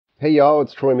Hey y'all,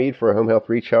 it's Troy Mead for Home Health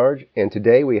Recharge, and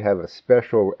today we have a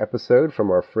special episode from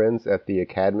our friends at the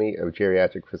Academy of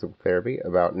Geriatric Physical Therapy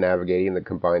about navigating the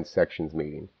combined sections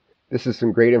meeting. This is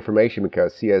some great information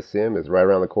because CSM is right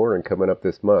around the corner and coming up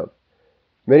this month.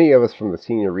 Many of us from the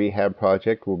Senior Rehab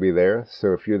Project will be there,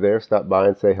 so if you're there, stop by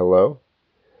and say hello.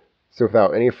 So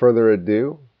without any further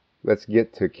ado, let's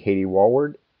get to Katie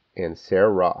Walward and Sarah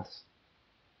Ross.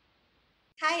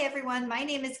 Hi everyone, my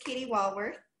name is Katie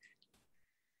Walworth.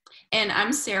 And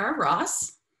I'm Sarah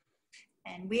Ross.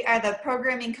 And we are the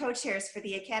programming co-chairs for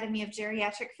the Academy of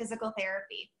Geriatric Physical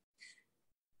Therapy.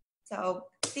 So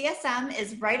CSM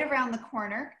is right around the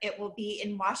corner. It will be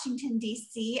in Washington,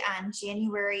 D.C. on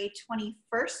January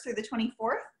 21st through the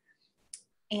 24th.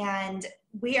 And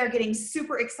we are getting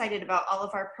super excited about all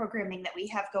of our programming that we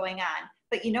have going on.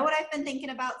 But you know what I've been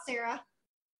thinking about, Sarah?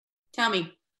 Tell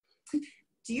me.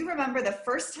 Do you remember the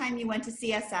first time you went to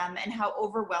CSM and how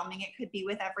overwhelming it could be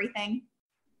with everything?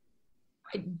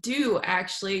 I do,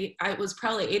 actually. It was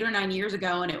probably 8 or 9 years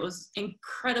ago, and it was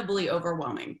incredibly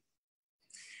overwhelming.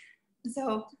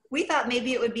 So we thought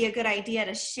maybe it would be a good idea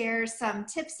to share some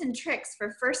tips and tricks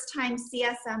for first-time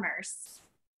CSMers.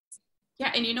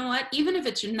 Yeah, and you know what? Even if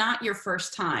it's not your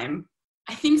first time,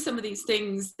 I think some of these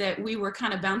things that we were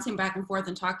kind of bouncing back and forth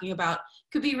and talking about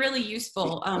could be really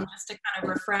useful just to kind of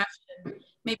refresh and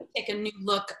maybe take a new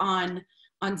look on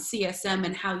CSM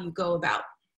and how you go about.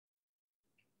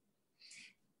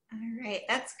 All right,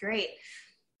 that's great.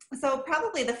 So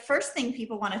probably the first thing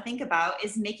people want to think about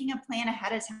is making a plan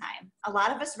ahead of time. A lot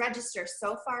of us register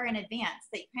so far in advance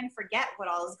that you kind of forget what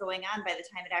all is going on by the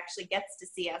time it actually gets to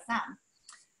CSM.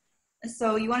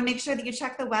 So you want to make sure that you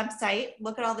check the website,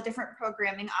 look at all the different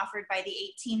programming offered by the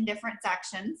 18 different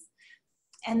sections,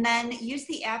 and then use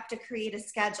the app to create a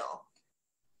schedule.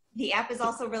 The app is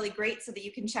also really great so that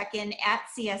you can check in at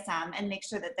CSM and make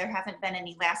sure that there haven't been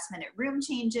any last minute room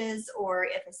changes, or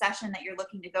if a session that you're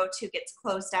looking to go to gets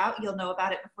closed out, you'll know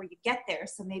about it before you get there,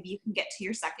 so maybe you can get to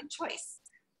your second choice.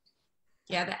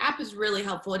 Yeah, the app is really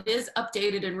helpful. It is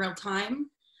updated in real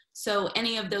time. So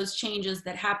any of those changes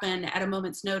that happen at a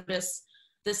moment's notice,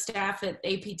 the staff at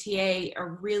APTA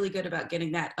are really good about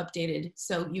getting that updated.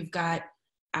 So you've got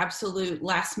absolute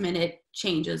last minute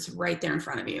changes right there in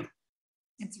front of you.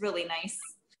 It's really nice.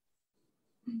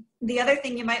 The other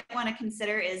thing you might want to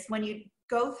consider is when you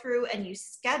go through and you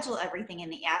schedule everything in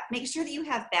the app, make sure that you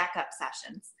have backup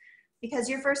sessions, because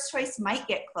your first choice might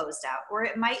get closed out, or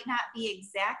it might not be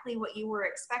exactly what you were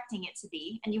expecting it to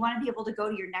be, and you want to be able to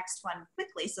go to your next one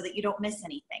quickly so that you don't miss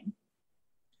anything.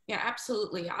 Yeah,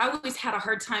 absolutely. I always had a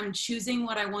hard time choosing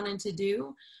what I wanted to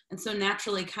do, and so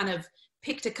naturally kind of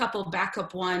picked a couple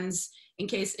backup ones in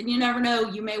case, and you never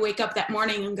know, you may wake up that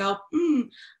morning and go,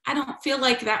 I don't feel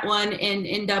like that one, and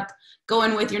end up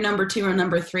going with your number 2 or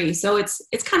number 3. So it's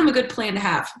kind of a good plan to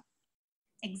have.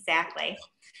 Exactly.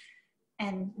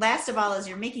 And last of all, as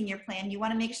you're making your plan, you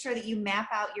want to make sure that you map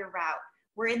out your route.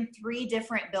 We're in 3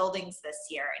 different buildings this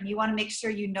year, and you want to make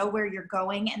sure you know where you're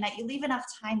going and that you leave enough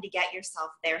time to get yourself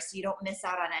there so you don't miss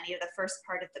out on any of the first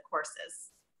part of the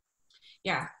courses.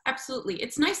 Yeah, absolutely.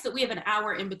 It's nice that we have an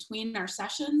hour in between our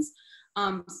sessions,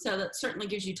 so that certainly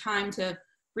gives you time to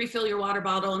refill your water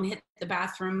bottle and hit the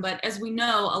bathroom. But as we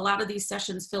know, a lot of these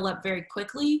sessions fill up very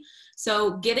quickly.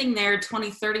 So getting there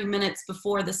 20, 30 minutes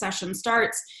before the session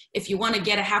starts, if you want to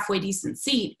get a halfway decent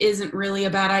seat, isn't really a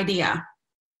bad idea.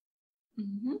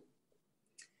 Mm-hmm.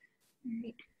 All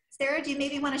right. Sarah, do you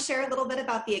maybe want to share a little bit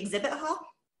about the exhibit hall?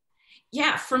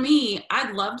 Yeah, for me,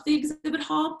 I loved the exhibit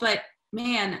hall, but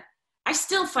man, I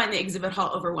still find the exhibit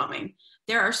hall overwhelming.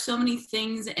 There are so many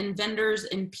things and vendors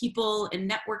and people and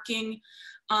networking.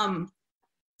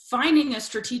 Finding a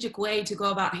strategic way to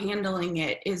go about handling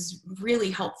it is really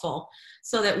helpful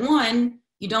so that 1,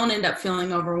 you don't end up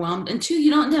feeling overwhelmed, and 2, you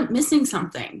don't end up missing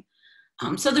something.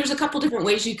 So there's a couple different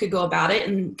ways you could go about it,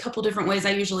 and a couple different ways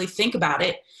I usually think about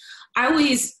it. I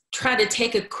always try to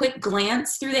take a quick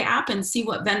glance through the app and see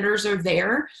what vendors are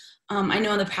there. I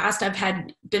know in the past I've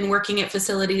been working at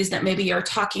facilities that maybe are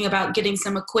talking about getting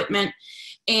some equipment,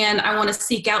 and I want to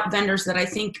seek out vendors that I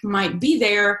think might be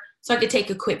there so I could take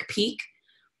a quick peek.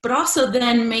 But also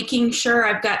then making sure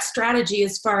I've got strategy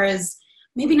as far as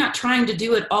maybe not trying to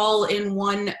do it all in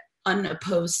one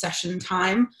unopposed session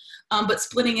time, but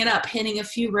splitting it up, hitting a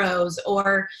few rows,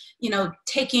 or,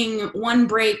 taking one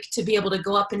break to be able to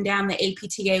go up and down the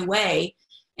APTA way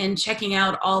and checking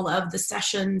out all of the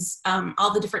sessions,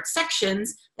 all the different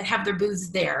sections that have their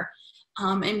booths there,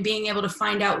 and being able to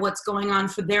find out what's going on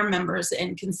for their members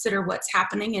and consider what's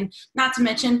happening, and not to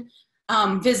mention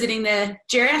visiting the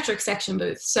geriatric section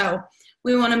booth. So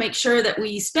we want to make sure that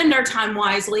we spend our time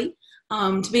wisely,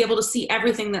 to be able to see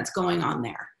everything that's going on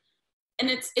there. And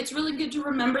it's really good to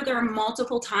remember there are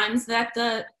multiple times that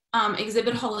the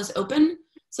exhibit hall is open.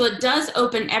 So it does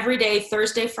open every day,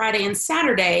 Thursday, Friday, and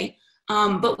Saturday,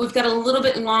 but we've got a little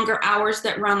bit longer hours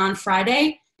that run on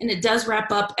Friday, and it does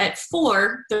wrap up at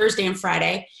 4 Thursday and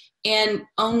Friday, and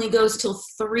only goes till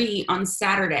 3 on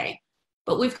Saturday.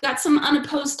 But we've got some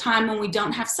unopposed time when we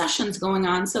don't have sessions going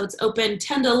on, so it's open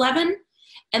 10 to 11,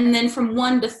 and then from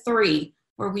 1 to 3,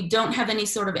 where we don't have any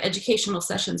sort of educational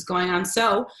sessions going on.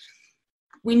 So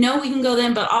we know we can go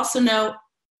then, but also know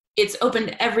it's open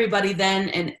to everybody then,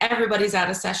 and everybody's out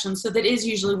of session, so that is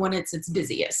usually when it's its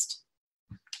busiest.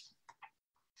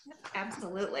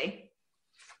 Absolutely.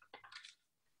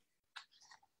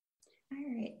 All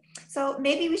right. So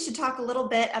maybe we should talk a little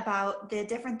bit about the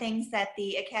different things that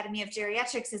the Academy of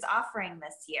Geriatrics is offering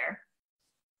this year.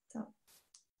 So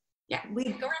yeah, go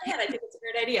right ahead. I think it's a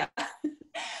great idea.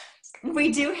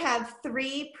 We do have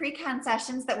 3 pre-con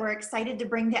sessions that we're excited to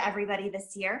bring to everybody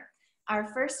this year. Our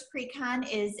first pre-con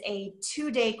is a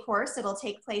 2-day course. It'll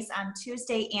take place on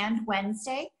Tuesday and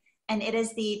Wednesday, and it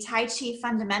is the Tai Chi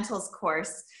Fundamentals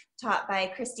course taught by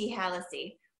Christy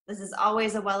Hallisey. This is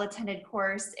always a well-attended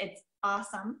course. It's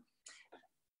awesome.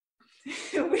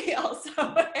 We also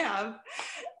have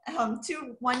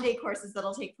 2 one-day courses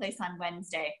that'll take place on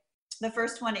Wednesday. The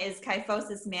first one is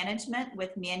kyphosis management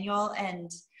with manual and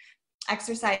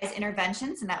exercise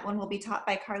interventions, and that one will be taught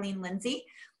by Carlene Lindsay.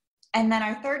 And then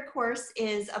our third course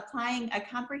is applying a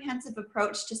comprehensive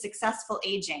approach to successful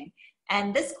aging.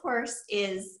 And this course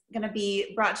is going to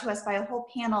be brought to us by a whole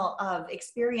panel of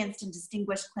experienced and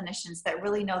distinguished clinicians that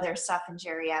really know their stuff in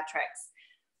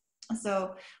geriatrics.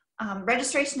 So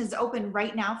registration is open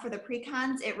right now for the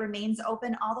pre-cons. It remains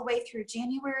open all the way through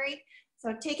January.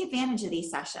 So take advantage of these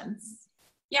sessions.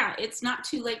 Yeah, it's not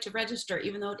too late to register,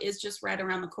 even though it is just right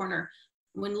around the corner.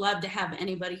 Would love to have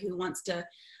anybody who wants to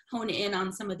hone in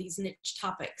on some of these niche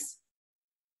topics.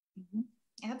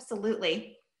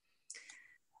 Absolutely.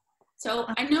 So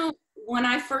I know when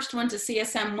I first went to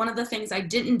CSM, one of the things I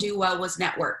didn't do well was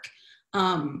network.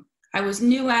 I was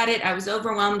new at it. I was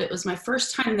overwhelmed. It was my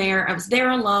first time there. I was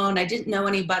there alone. I didn't know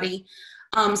anybody.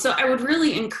 So I would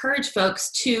really encourage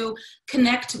folks to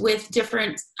connect with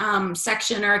different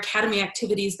section or academy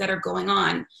activities that are going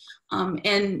on.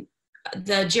 And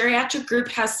the geriatric group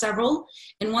has several,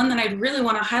 and one that I really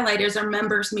want to highlight is our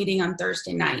members meeting on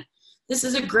Thursday night. This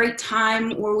is a great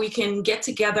time where we can get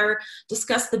together,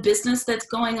 discuss the business that's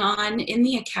going on in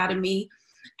the academy,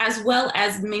 as well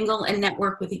as mingle and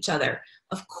network with each other.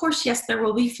 Of course, yes, there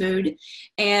will be food,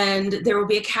 and there will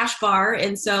be a cash bar,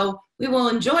 and so we will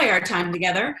enjoy our time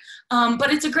together.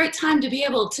 But it's a great time to be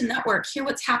able to network, hear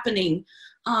what's happening.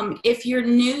 If you're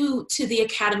new to the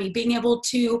academy, being able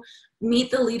to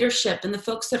meet the leadership and the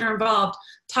folks that are involved,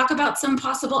 talk about some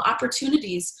possible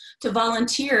opportunities to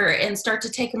volunteer and start to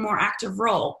take a more active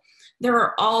role. There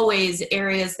are always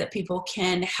areas that people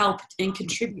can help and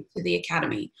contribute to the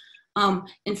academy.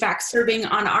 In fact, serving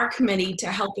on our committee to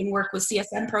help and work with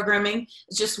CSM programming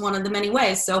is just one of the many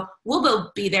ways. So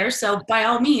we'll be there. So by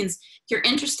all means, if you're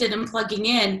interested in plugging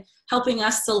in, helping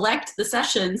us select the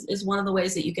sessions is one of the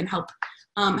ways that you can help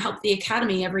the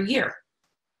academy every year.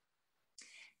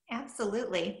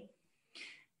 Absolutely.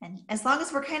 And as long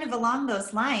as we're kind of along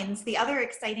those lines, the other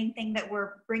exciting thing that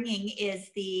we're bringing is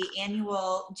the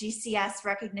annual GCS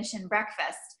recognition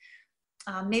breakfast.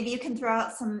 Maybe you can throw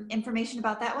out some information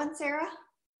about that one, Sarah?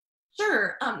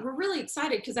 Sure. We're really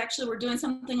excited because actually we're doing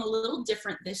something a little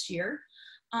different this year.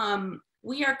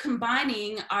 We are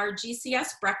combining our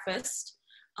GCS breakfast,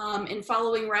 and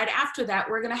following right after that,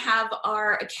 we're going to have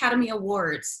our Academy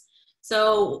Awards.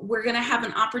 So we're going to have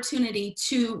an opportunity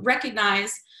to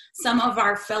recognize some of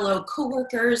our fellow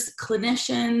coworkers,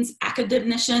 clinicians,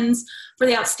 academicians for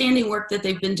the outstanding work that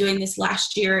they've been doing this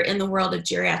last year in the world of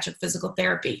geriatric physical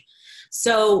therapy.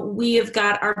 So we have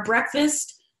got our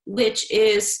breakfast, which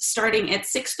is starting at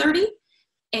 6:30,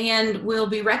 and we'll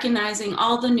be recognizing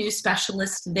all the new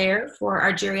specialists there for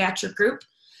our geriatric group.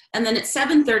 And then at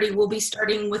 7:30, we'll be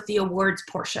starting with the awards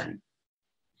portion.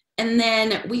 And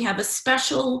then we have a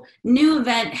special new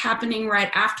event happening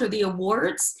right after the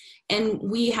awards, and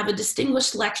we have a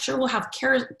distinguished lecture. We'll have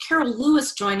Carol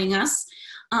Lewis joining us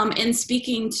and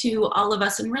speaking to all of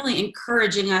us and really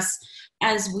encouraging us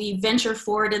as we venture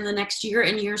forward in the next year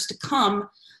and years to come,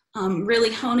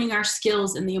 really honing our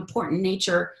skills in the important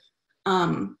nature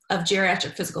of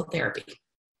geriatric physical therapy.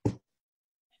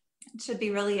 It should be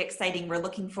really exciting. We're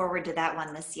looking forward to that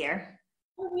one this year.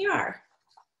 Well, we are.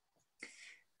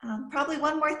 Probably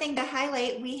one more thing to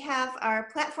highlight, we have our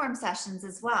platform sessions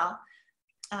as well.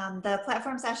 The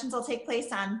platform sessions will take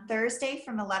place on Thursday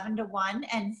from 11 to 1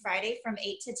 and Friday from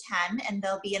 8 to 10, and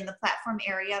they'll be in the platform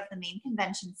area of the main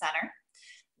convention center.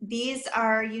 These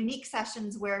are unique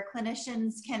sessions where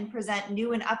clinicians can present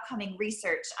new and upcoming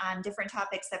research on different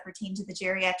topics that pertain to the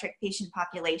geriatric patient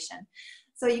population.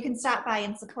 So you can stop by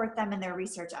and support them in their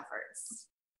research efforts.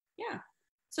 Yeah.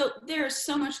 So there's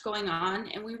so much going on,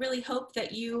 and we really hope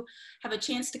that you have a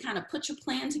chance to kind of put your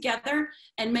plan together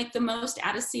and make the most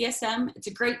out of CSM. It's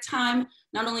a great time,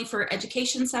 not only for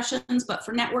education sessions, but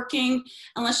for networking.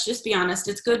 And let's just be honest,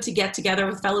 it's good to get together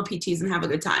with fellow PTs and have a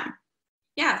good time.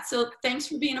 Yeah, so thanks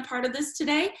for being a part of this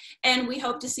today, and we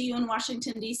hope to see you in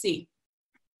Washington, D.C.